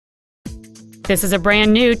This is a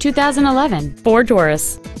brand new 2011 Ford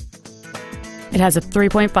Taurus. It has a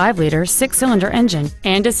 3.5-liter six-cylinder engine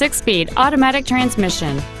and a 6-speed automatic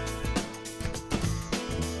transmission.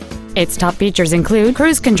 Its top features include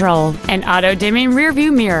cruise control, an auto-dimming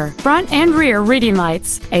rear-view mirror, front and rear reading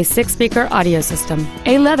lights, a 6-speaker audio system,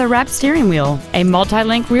 a leather-wrapped steering wheel, a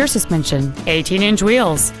multi-link rear suspension, 18-inch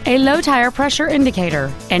wheels, a low-tire pressure indicator,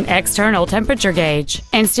 an external temperature gauge,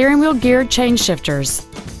 and steering wheel geared change shifters.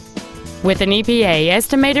 With an EPA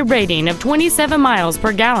estimated rating of 27 miles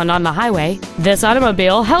per gallon on the highway, this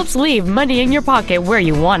automobile helps leave money in your pocket where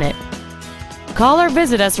you want it. Call or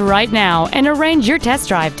visit us right now and arrange your test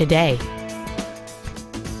drive today.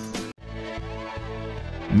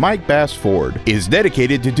 MikeBassFord is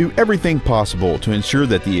dedicated to do everything possible to ensure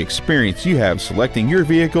that the experience you have selecting your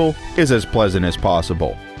vehicle is as pleasant as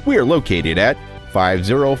possible. We are located at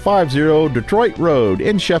 5050 Detroit Road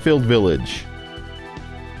in Sheffield Village.